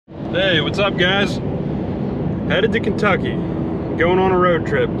Hey, what's up, guys? Headed to Kentucky, going on a road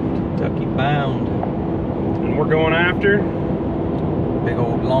trip. Kentucky bound. And we're going after Big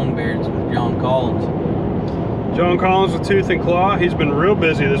old longbeards with John Collins. John Collins with Tooth and Claw. He's been real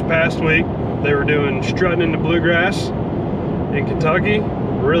busy this past week. They were doing strutting in the bluegrass in Kentucky.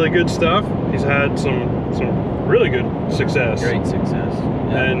 Really good stuff. He's had some really good success. Great success.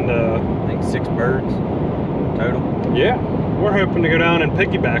 Yeah. And I think 6 birds total. yeah, we're hoping to go down and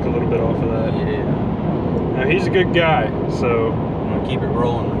piggyback a little bit off of that. Yeah. Now, he's a good guy, so I'm gonna keep it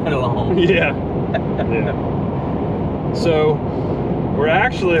rolling right along. yeah. Yeah. So we're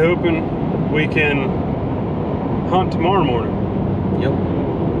actually hoping we can hunt tomorrow morning. Yep.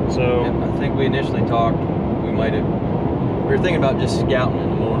 So Yep. I think we initially talked, we were thinking about just scouting in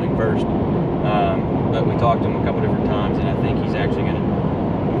the morning first, but we talked to him a couple different times, and I think he's actually gonna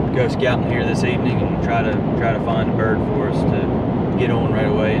go scouting here this evening and try to find a bird for us to get on right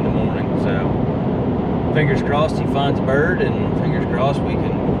away in the morning. So fingers crossed he finds a bird, and fingers crossed we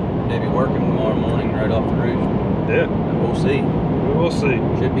can maybe work him tomorrow morning right off the roost. yeah, But we'll see. we will see.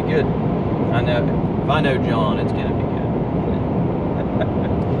 Should be good. I know. If I know John, it's gonna be good.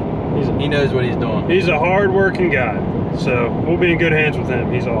 He knows what he's doing. He's a hard-working guy, so we'll be in good hands with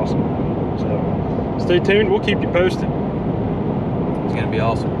him. He's awesome. So stay tuned. We'll keep you posted. It's gonna be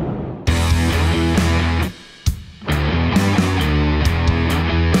awesome.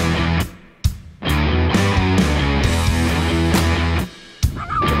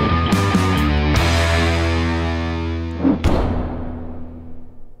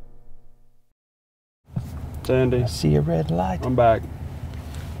 Sandy, I see a red light. I'm back.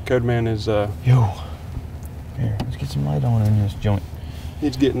 Code Man is Yo. Here, let's get some light on in this joint.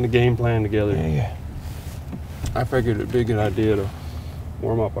 he's getting the game plan together. Yeah. I figured it'd be a good idea to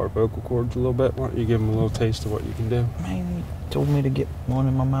warm up our vocal cords a little bit. Why don't you give them a little taste of what you can do? Man, you told me to get one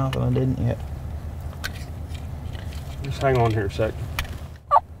in my mouth and I didn't yet. Just hang on here a sec.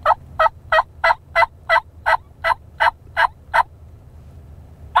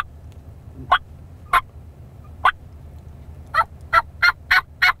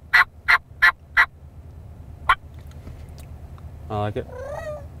 I like it.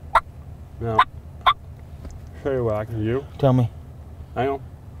 Now, show you what I can do. Tell me. Hang on.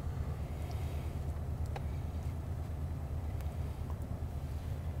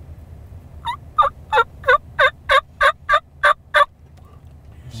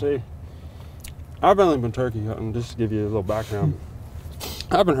 See, I've only been turkey hunting, just to give you a little background.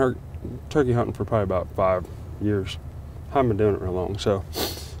 I've been turkey hunting for probably about 5 years. Haven't been doing it real long, so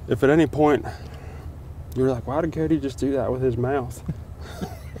if at any point you're like, why did Kody just do that with his mouth?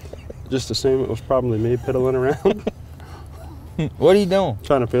 Just assume it was probably me piddling around. What are you doing?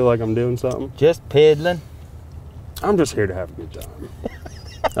 Trying to feel like I'm doing something. Just piddling. I'm just here to have a good time.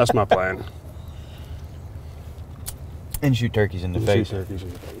 That's my plan. And shoot turkeys in the face. Shoot turkeys in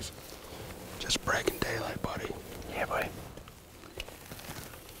the face. Just breaking daylight, buddy. Yeah, buddy.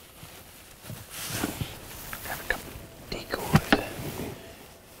 Have a couple decoys.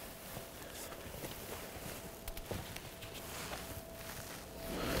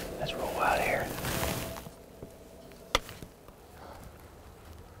 Let's roll out here.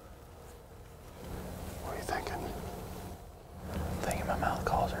 What are you thinking? I'm thinking my mouth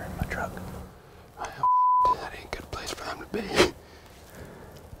calls are in my truck. Oh, that ain't a good place for them to be.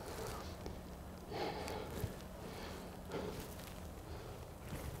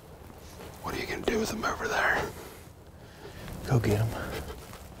 What are you gonna do with them over there? Go get them.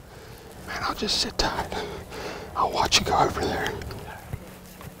 Man, I'll just sit tight. I'll watch you go over there.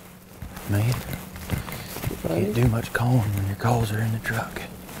 Man, can't do much calling when your calls are in the truck.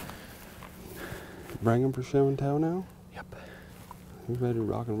 Bring them for show and tell now? Yep. Who's ready to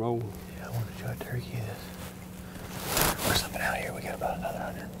rock and roll? Yeah, I want to show a turkey this. We're slipping out here. We got about another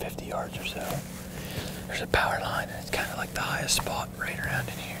 150 yards or so. There's a power line, and it's kind of like the highest spot right around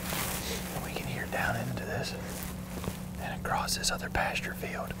in here. And we can hear down into this and across this other pasture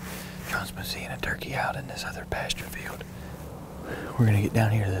field. John's been seeing a turkey out in this other pasture field. We're gonna get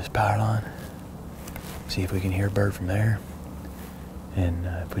down here to this power line, see if we can hear a bird from there. And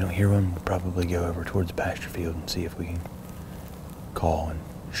if we don't hear one, we'll probably go over towards the pasture field and see if we can call and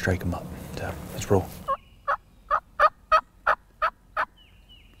strike them up. So let's roll.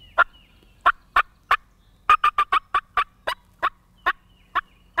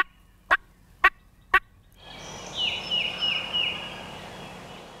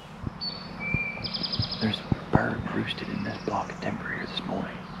 There's a bird roosted in this block of timber here this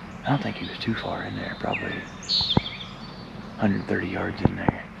morning. I don't think he was too far in there, probably 130 yards in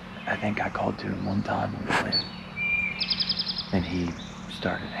there. I think I called to him one time on the wind, and he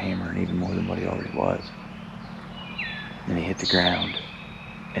started hammering even more than what he already was. Then he hit the ground,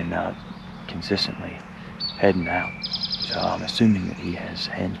 and now consistently heading out. So I'm assuming that he has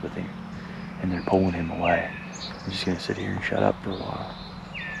hens with him, and they're pulling him away. I'm just gonna sit here and shut up for a while.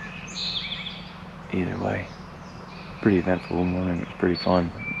 Either way, pretty eventful morning. It was pretty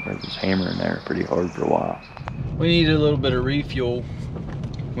fun. It was hammering there pretty hard for a while. We needed a little bit of refuel.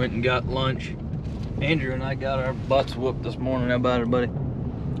 Went and got lunch. Andrew and I got our butts whooped this morning. How about it, buddy?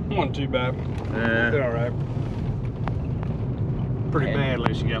 Wasn't too bad. Yeah. Did all right. Pretty bad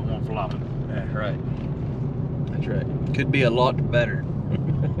unless you got one flopping. That's right. That's right. Could be a lot better.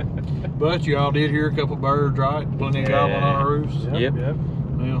 But you all did hear a couple birds, right? Plenty of gobbling on our roofs. Yep.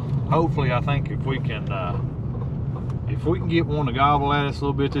 Well, hopefully, I think if we can get one to gobble at us a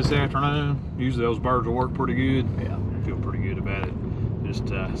little bit this afternoon, usually those birds will work pretty good. Yeah, I feel pretty good about it. Just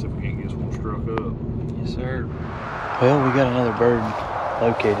see if we can't get one struck up. Yes, sir. Well, we got another bird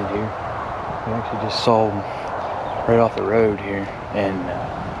located here. We actually just saw him right off the road here, and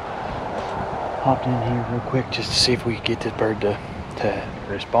hopped in here real quick just to see if we could get this bird to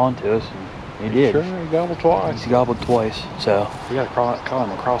respond to us, and he did. Sure, he gobbled twice. He gobbled twice, so We got to call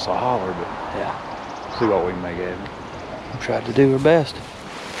him across the holler, but yeah, see what we can make of him. we tried to do our best.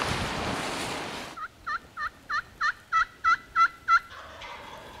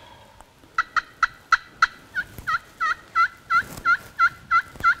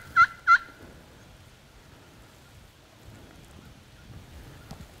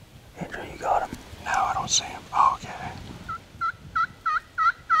 Andrew, you got him? No, I don't see him. Oh, okay.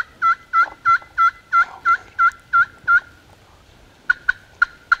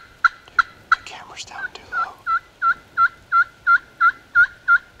 The camera's down too low.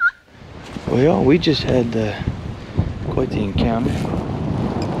 Well, we just had quite the encounter,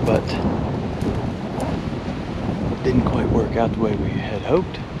 but didn't quite work out the way we had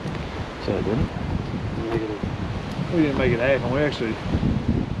hoped, so it didn't. We didn't make it happen. We actually,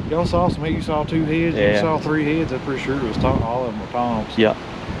 y'all saw some. You saw 2 heads. Yeah. You saw 3 heads. I'm pretty sure it was all of them were toms. Yeah,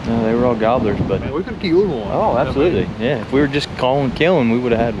 no, they were all gobblers, but Man, we could have killed one. oh, absolutely, yeah. If we were just calling killing, we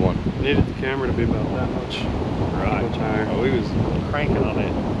would have had one. Needed the camera to be about that much. Right. Much higher. Well, we was cranking on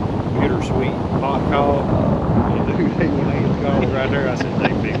that bittersweet hot call. And dude, when they hit the call right there, I said,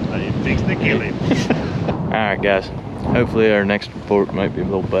 they fixed to kill him. All right, guys. Hopefully our next report might be a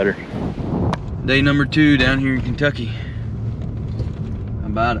little better. Day number 2 down here in Kentucky. How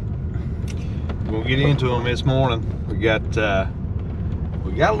about it? We'll get into them this morning. We got a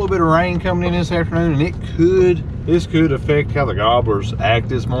little bit of rain coming in this afternoon, and this could affect how the gobblers act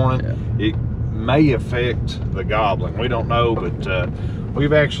this morning. Yeah. It may affect the gobbling. We don't know, but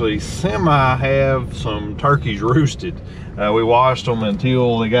we've actually have some turkeys roosted. We watched them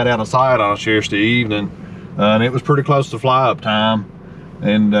until they got out of sight on us yesterday evening, and it was pretty close to fly up time.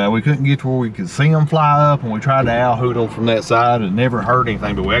 And we couldn't get to where we could see them fly up, and we tried to owl hoot them from that side and never heard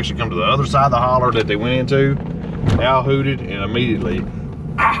anything. But we actually come to the other side of the holler that they went into, owl hooted, and immediately it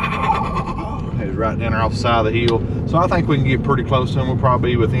was right down there off the side of the hill. So I think we can get pretty close to them. We'll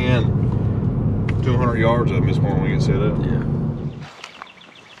probably be within 200 yards of them this morning when we get set up. Yeah.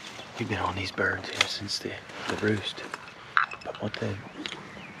 We've been on these birds here since the roost. But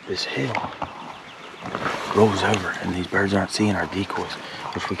this hill rolls over, and these birds aren't seeing our decoys,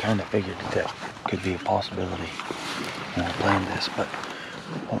 which we kind of figured that could be a possibility when we planned this, but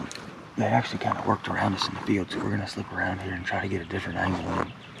they actually kind of worked around us in the field, so we're going to slip around here and try to get a different angle on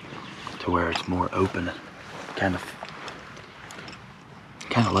them to where it's more open. Kind of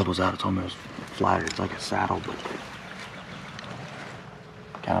levels out. It's almost flatter. It's like a saddle, but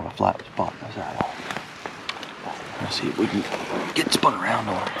kind of a flat spot in the saddle. Let's see if we can get spun around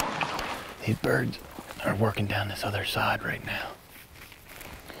on it. These birds are working down this other side right now.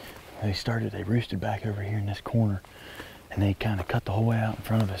 They roosted back over here in this corner, and they kind of cut the whole way out in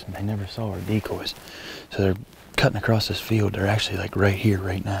front of us, and they never saw our decoys. So they're cutting across this field. They're actually like right here,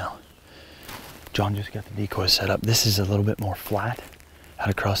 right now. John just got the decoys set up. This is a little bit more flat out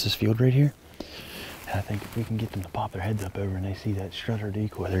across this field right here. And I think if we can get them to pop their heads up over and they see that strutter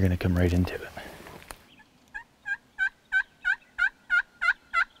decoy, they're gonna come right into it.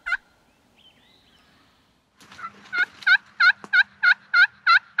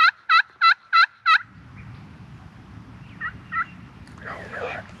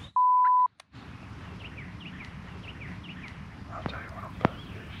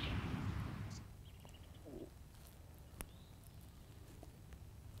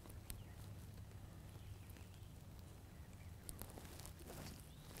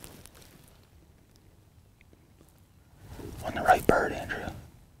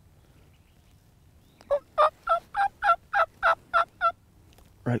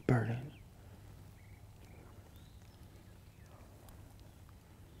 right bird in.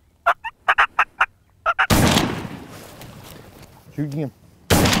 Shoot him.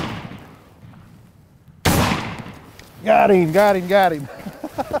 Got him, got him, got him.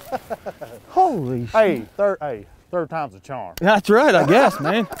 Holy Hey, third time's a charm. That's right, I guess,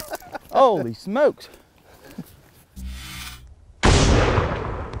 man. Holy smokes.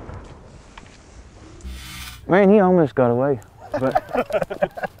 Man, he almost got away,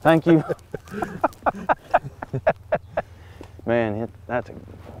 but thank you. Man, that's a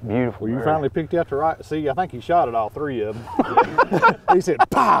beautiful Well, you bird. finally picked out the right. See, I think he shot at all three of them. He said,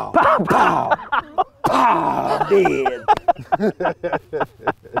 pow, pow, pow, pow, dead.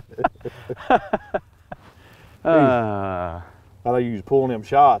 I thought you was pulling them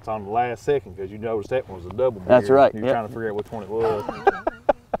shots on the last second because you noticed that one was a double beard. That's right, You were yep. trying to figure out which one it was.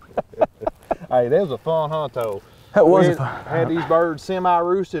 Hey, that was a fun hunt though. That was We a fun. had these birds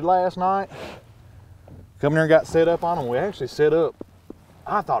semi-roosted last night. Come there and got set up on them. We actually set up.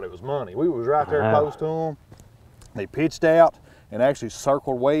 I thought it was money. We was right there close to them. They pitched out and actually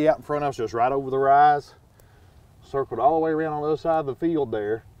circled way out in front of us, just right over the rise. Circled all the way around on the other side of the field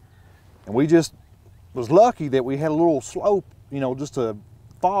there. And we just was lucky that we had a little slope, you know, just a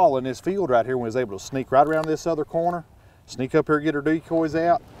fall in this field right here when we was able to sneak right around this other corner, sneak up here, get our decoys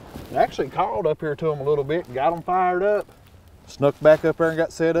out. And actually called up here to them a little bit and got them fired up. Snuck back up there and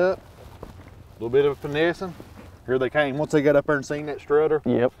got set up. A little bit of finessing. Here they came. Once they got up there and seen that strutter,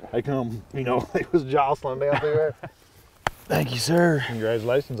 Yep. they come, you know, they was jostling down through there. Thank you, sir.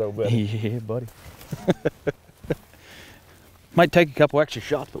 Congratulations, old buddy. Yeah, buddy. Might take a couple extra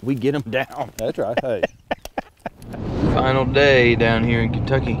shots, but we get them down. That's right. Hey. Final day down here in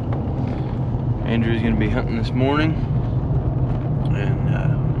Kentucky. Andrew's gonna be hunting this morning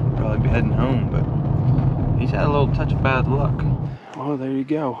and probably be heading home, but he's had a little touch of bad luck. Well, there you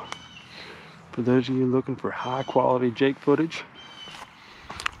go. For those of you looking for high quality Jake footage,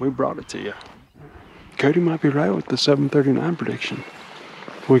 we brought it to you. Kody might be right with the 739 prediction.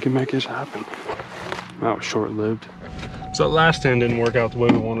 We can make this happen. That was short-lived. So that last stand didn't work out the way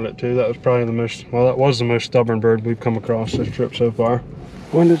we wanted it to. That was probably the most, well, that was the most stubborn bird we've come across this trip so far.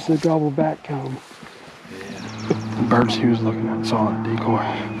 When does the gobble back come? Yeah. The birds he was looking at saw that decoy.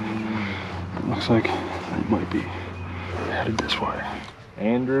 It looks like they might be headed this way.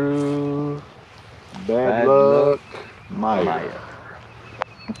 Andrew, bad luck, Meyer.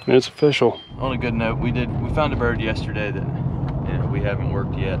 It's official. On a good note, we found a bird yesterday that we haven't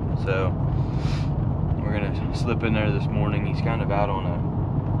worked yet, so we're gonna slip in there this morning. He's kind of out on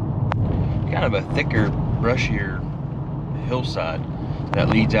a thicker, brushier hillside that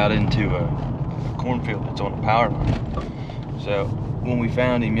leads out into a cornfield that's on a power line. So when we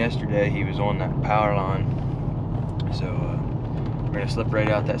found him yesterday, he was on that power line. So we're gonna slip right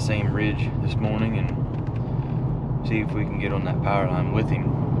out that same ridge this morning and see if we can get on that power line with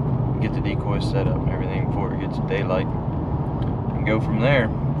him, get the decoys set up and everything before it gets daylight, and go from there.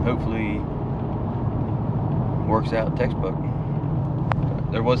 Hopefully works out textbook.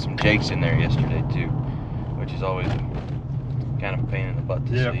 There was some jakes in there yesterday too, which is always kind of a pain in the butt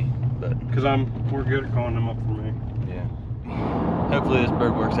to see. But because we're good at calling them up for me. yeah. Hopefully this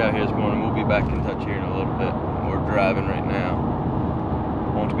bird works out here this morning. We'll be back in touch here in a little bit. We're driving right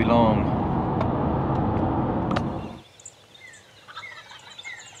now. Won't be long.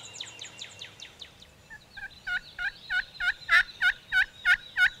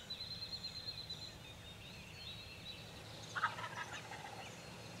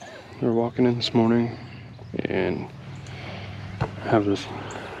 We're walking in this morning and have this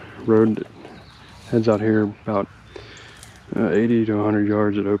road that heads out here about 80 to 100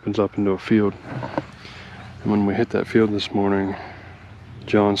 yards. It opens up into a field. And when we hit that field this morning,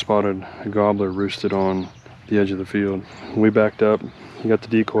 John spotted a gobbler roosted on the edge of the field. We backed up, he got the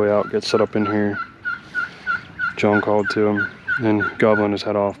decoy out, got set up in here. John called to him and gobbling his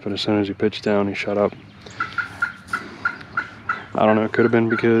head off, but as soon as he pitched down, he shut up. I don't know, it could have been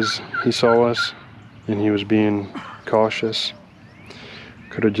because he saw us and he was being cautious.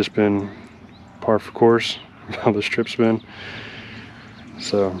 Could have just been par for course, how this trip's been.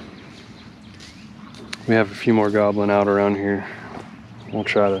 So we have a few more gobbling out around here. We'll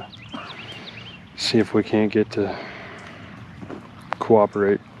try to see if we can't get to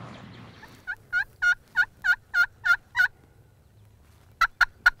cooperate.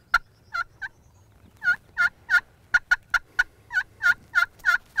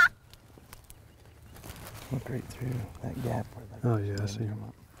 Look right through that gap. Oh yeah, I see him.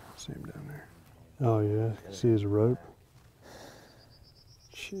 See him down there. Oh yeah, see his rope.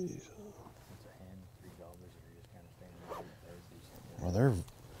 Jeez. Well, they're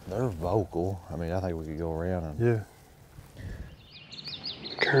They're vocal. I mean, I think we could go around and... Yeah.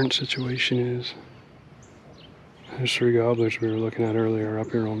 Current situation is there's 3 gobblers we were looking at earlier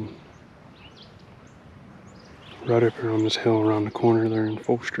up here on, right up here on this hill around the corner. They're in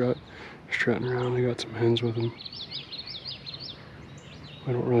full strut, strutting around. They got some hens with them.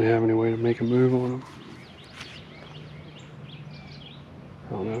 We don't really have any way to make a move on them.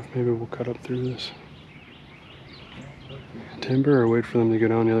 I don't know if maybe we'll cut up through this timber or wait for them to go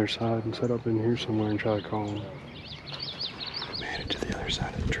down the other side and set up in here somewhere and try to call them. Made it to the other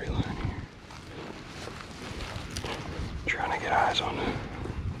side of the tree line here. Trying to get eyes on the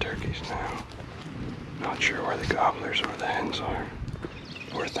turkeys now. Not sure where the gobblers or the hens are.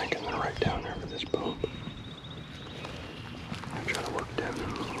 We're thinking they're right down there with this bump. I'm trying to work down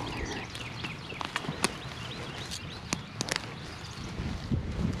along here.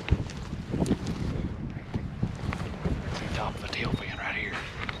 Top of the tail fan right here.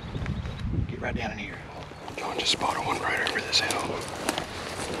 Get right down in here. John just spotted one right over this hill.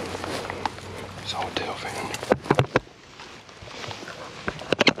 Saw a tail fan.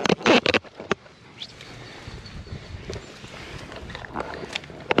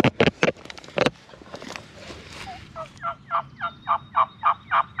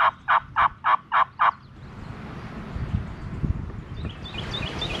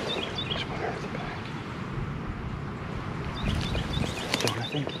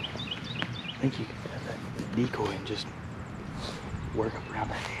 I think you can have that decoy and just work up around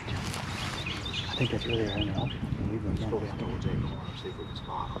that edge. I think that's really our only option. Let's go down towards that corner and see if we can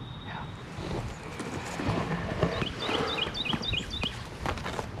spot them. Yeah.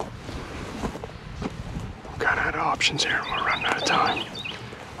 We're kind of out of options here and we're running out of time.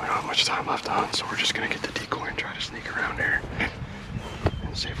 We don't have much time left to hunt, so we're just going to get the decoy and try to sneak around here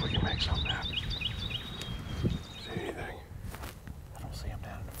and see if we can make something happen. See anything? I don't see them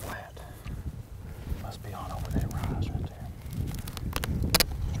down in the flat. Must be on over that rise right there.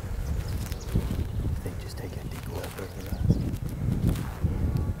 I think just take that decoy up over the rise.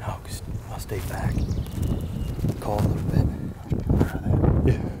 No, because I'll stay back. Call a little bit. Try that.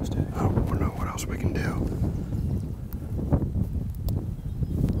 Yeah. I don't know what else we can do.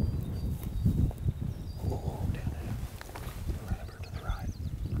 Whoa, down there. Right over to the right.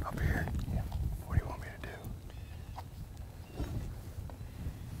 Up here? Yeah. What do you want me to do?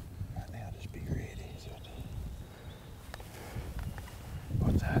 Right now, just be ready.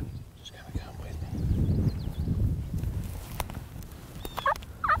 What's that? Just kind of come with me.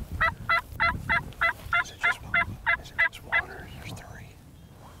 Is it just one? Is it just one or There's 3.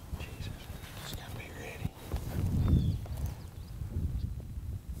 Jesus. Just gotta be ready.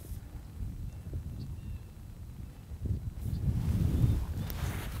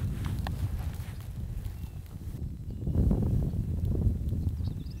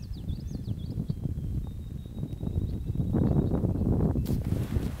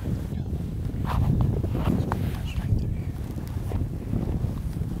 Straight through here.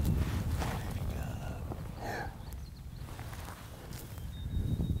 Have your gun up. Yeah.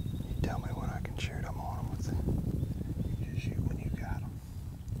 You tell me when I can shoot. I'm on them with it. You just shoot when you got them.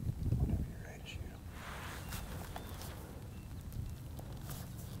 Whenever you're ready to shoot them.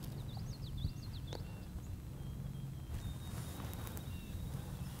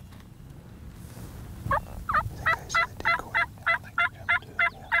 I think I see the decoy. I think they're coming to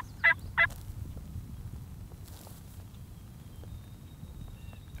it, yeah.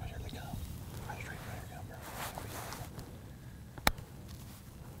 Oh, here they come. Right straight for their gun, bro.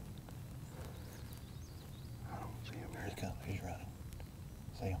 I don't see him Here here. he comes. He's running.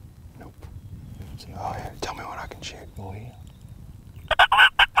 See him? Nope. You can see him. Oh, yeah. Tell me when I can shoot. Go ahead.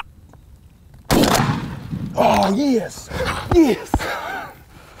 Oh, yes! Yes!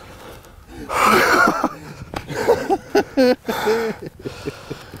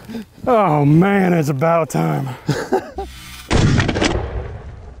 Oh, man, it's about time.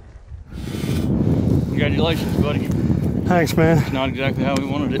 Congratulations, buddy. Thanks, man. It's not exactly how we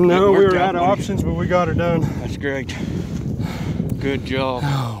wanted it. No, It we worked were out of buddy. options, but we got her done. That's great. Good job.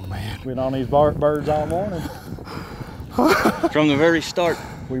 Oh, man. Been on these birds all morning. From the very start.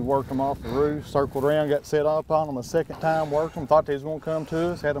 We worked them off the roof, circled around, got set up on them a second time, worked them, thought they was gonna come to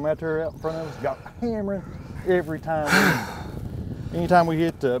us, had them out there out in front of us, got hammering every time. Anytime we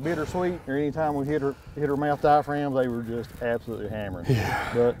hit bittersweet or anytime we hit her mouth diaphragms, they were just absolutely hammering.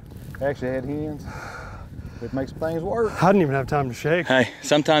 Yeah. But actually had hens. It makes things work. I didn't even have time to shake. Hey,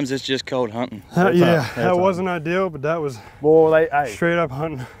 sometimes it's just cold hunting. Yeah, that all. wasn't ideal, but that was Boy, hey, straight up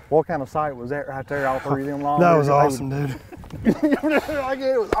hunting. what kind of sight was that right there? All 3 of them long. That was ears? awesome, dude. Like,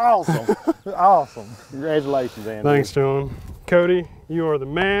 it was awesome. It was awesome. Congratulations, Andy. Thanks, John. Kody. You are the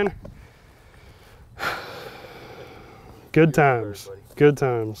man. Good times. Good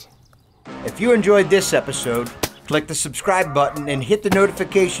times. If you enjoyed this episode, click the subscribe button and hit the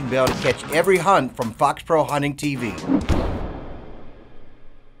notification bell to catch every hunt from FOXPRO Hunting TV.